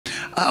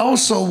I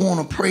also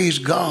want to praise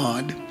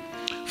God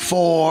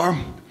for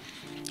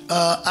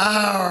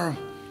our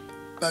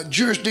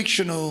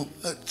jurisdictional,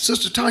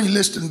 Sister Tanya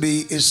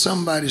Listenby is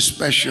somebody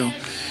special.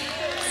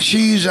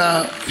 She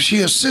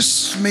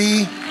assists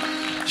me,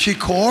 she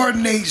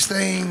coordinates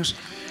things,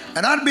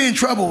 and I'd be in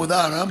trouble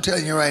without her. I'm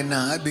telling you right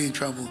now, I'd be in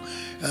trouble.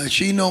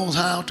 She knows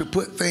how to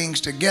put things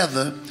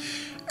together.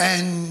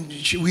 And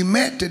we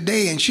met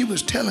today, and she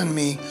was telling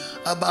me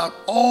about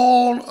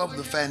all of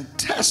the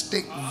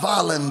fantastic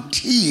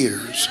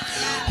volunteers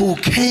who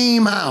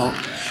came out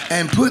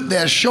and put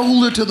their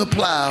shoulder to the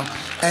plow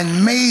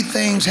and made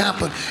things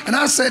happen. And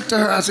I said to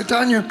her, I said,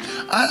 Tanya,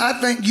 I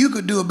think you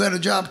could do a better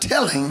job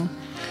telling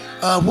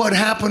what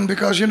happened,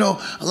 because, you know,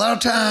 a lot of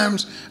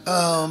times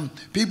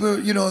people,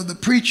 you know, the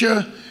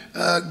preacher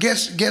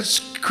gets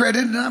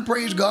credit, and I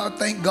praise God,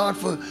 thank God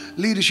for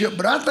leadership,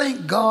 but I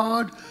thank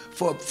God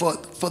for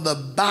the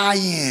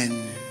buy-in,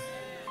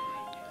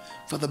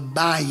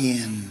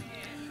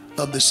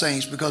 of the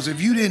saints, because if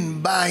you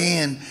didn't buy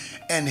in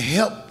and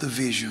help the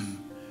vision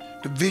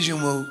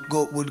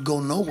would go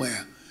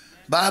nowhere.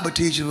 Bible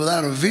teaches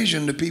without a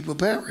vision the people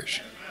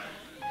perish,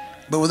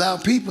 but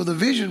without people the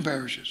vision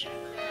perishes.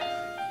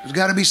 There's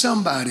got to be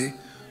somebody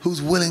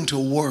who's willing to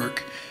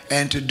work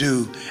and to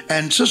do.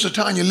 And Sister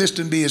Tanya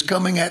Listenby is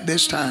coming at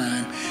this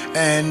time,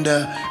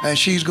 and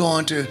she's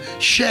going to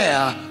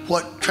share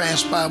what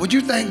transpired. Would you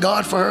thank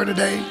God for her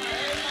today?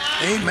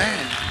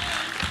 Amen.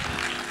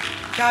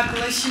 God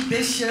bless you,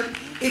 Bishop.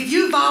 If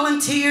you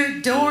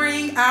volunteered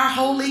during our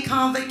Holy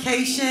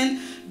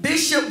Convocation,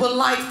 Bishop would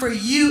like for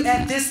you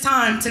at this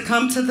time to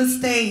come to the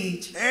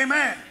stage.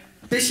 Amen.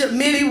 Bishop,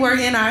 many were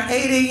in our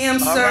 8 a.m.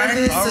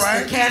 service.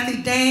 Sister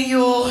Kathy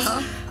Daniels,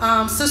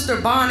 Sister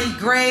Bonnie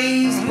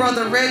Graves,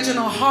 Brother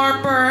Reginald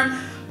Harper,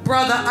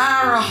 Brother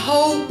Ira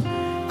Hope,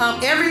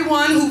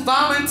 everyone who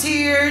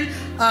volunteered,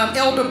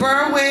 Elder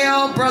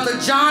Burwell, Brother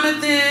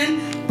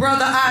Jonathan,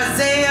 Brother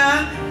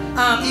Isaiah,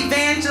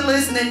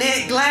 Evangelist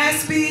Nanette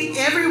Glaspie,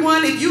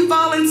 everyone, if you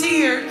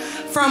volunteered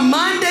from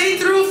Monday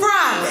through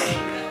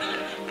Friday.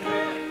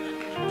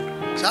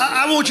 So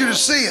I want you to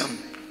see them.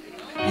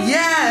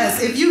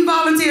 Yes, if you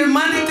volunteer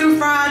Monday through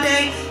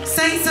Friday,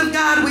 saints of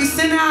God, we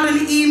sent out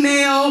an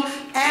email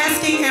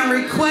asking and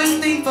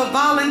requesting for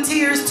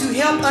volunteers to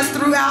help us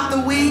throughout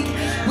the week.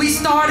 We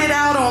started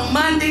out on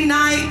Monday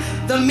night.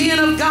 The men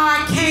of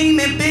God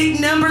came in big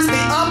numbers.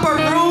 The upper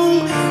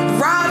room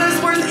riders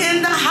were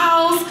in the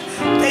house.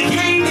 They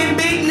came in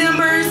big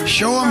numbers.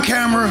 Show them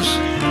cameras.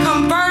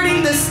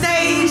 Converting the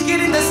stage,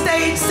 getting the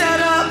stage set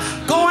up,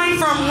 going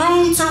from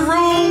room to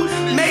room,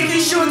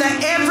 making sure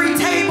that every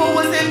table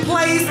was in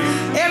place,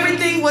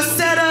 everything was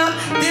set up.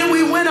 Then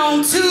we went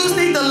on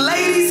Tuesday, the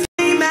ladies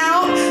came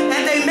out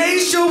and they made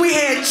sure we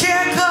had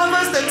chair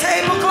covers, the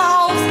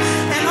tablecloths,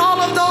 and all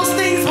of those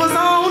things was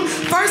on.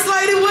 First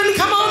lady wouldn't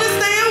come on and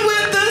stand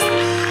with us.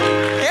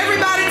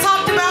 Everybody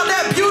talked about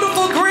that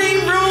beautiful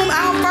green room.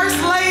 Our first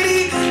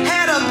lady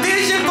had a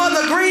vision for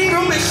the green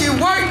room, and she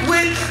worked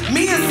with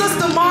me and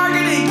Sister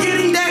Margaret in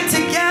getting that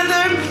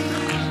together.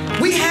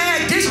 We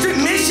had district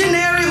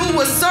missionary who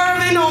was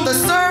serving on the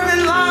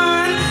serving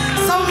line.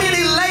 So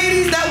many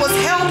ladies that was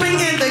helping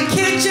in the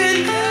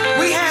kitchen.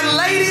 We had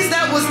ladies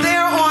that was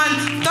there on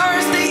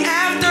Thursday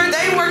after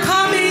they were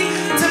coming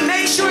to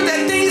make sure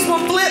that things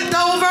were flipped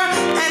over.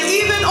 And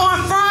even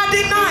on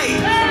Friday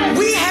night,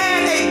 we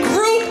had a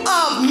group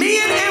of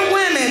men and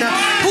women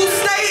who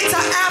stayed to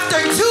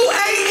after 2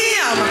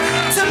 a.m.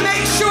 to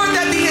make sure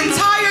that the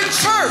entire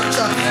church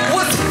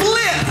was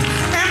flipped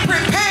and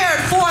prepared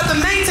for the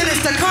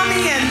maintenance to come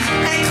in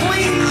and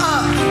clean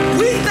up.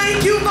 We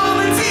thank you,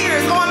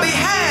 volunteers, on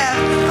behalf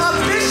of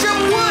Bishop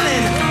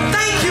Wooden.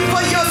 Thank you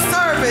for your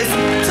service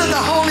to the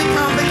Holy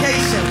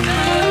Convocation.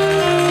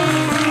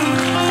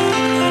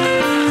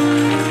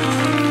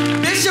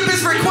 Bishop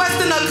is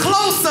requesting a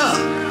close-up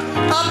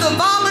of the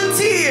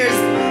volunteers,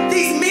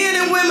 these men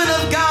and women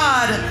of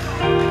God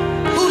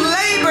who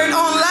labored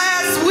on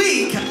last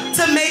week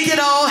to make it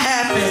all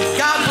happen.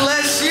 God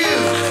bless you.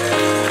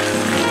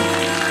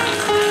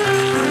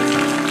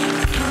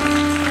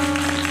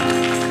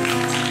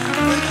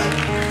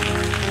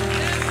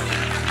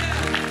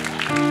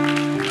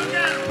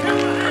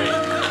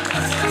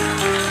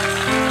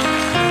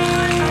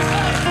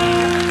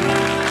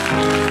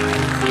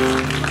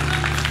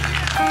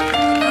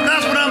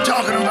 That's what I'm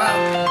talking about.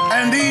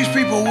 And these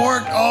people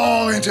worked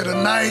all into the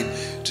night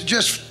to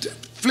just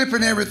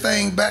flipping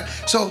everything back.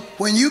 So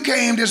when you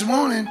came this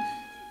morning,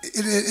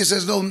 it's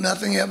as though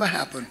nothing ever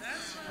happened.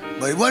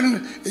 But it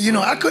wasn't, you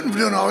know, I couldn't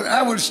do it all.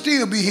 I would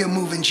still be here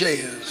moving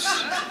chairs.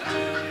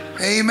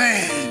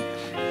 Amen.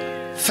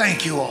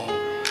 Thank you all.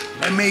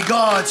 And may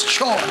God's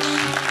choice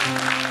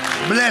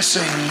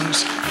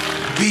blessings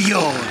be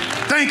yours.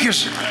 Thank you,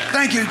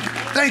 thank you,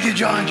 thank you,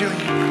 John Jr.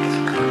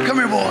 Come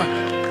here, boy.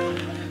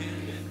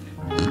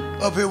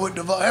 Up here with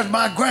the, that's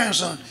my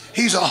grandson.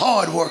 He's a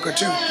hard worker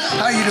too.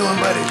 How you doing,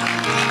 buddy?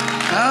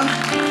 Huh?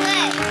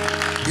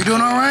 Good. You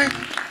doing all right?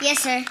 Yes,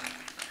 sir.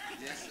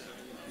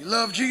 You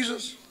love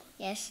Jesus?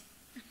 Yes.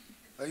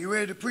 Are you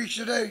ready to preach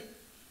today?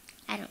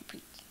 I don't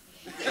preach.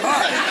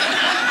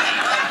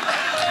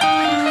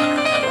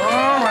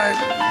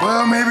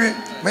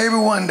 Maybe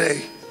one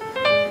day.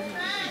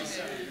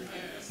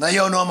 Now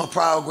y'all know I'm a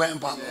proud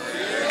grandpapa.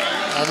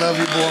 I love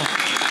you,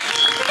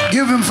 boy.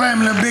 Give him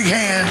family a big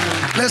hand.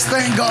 Let's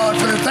thank God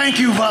for the thank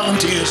you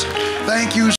volunteers. Thank you.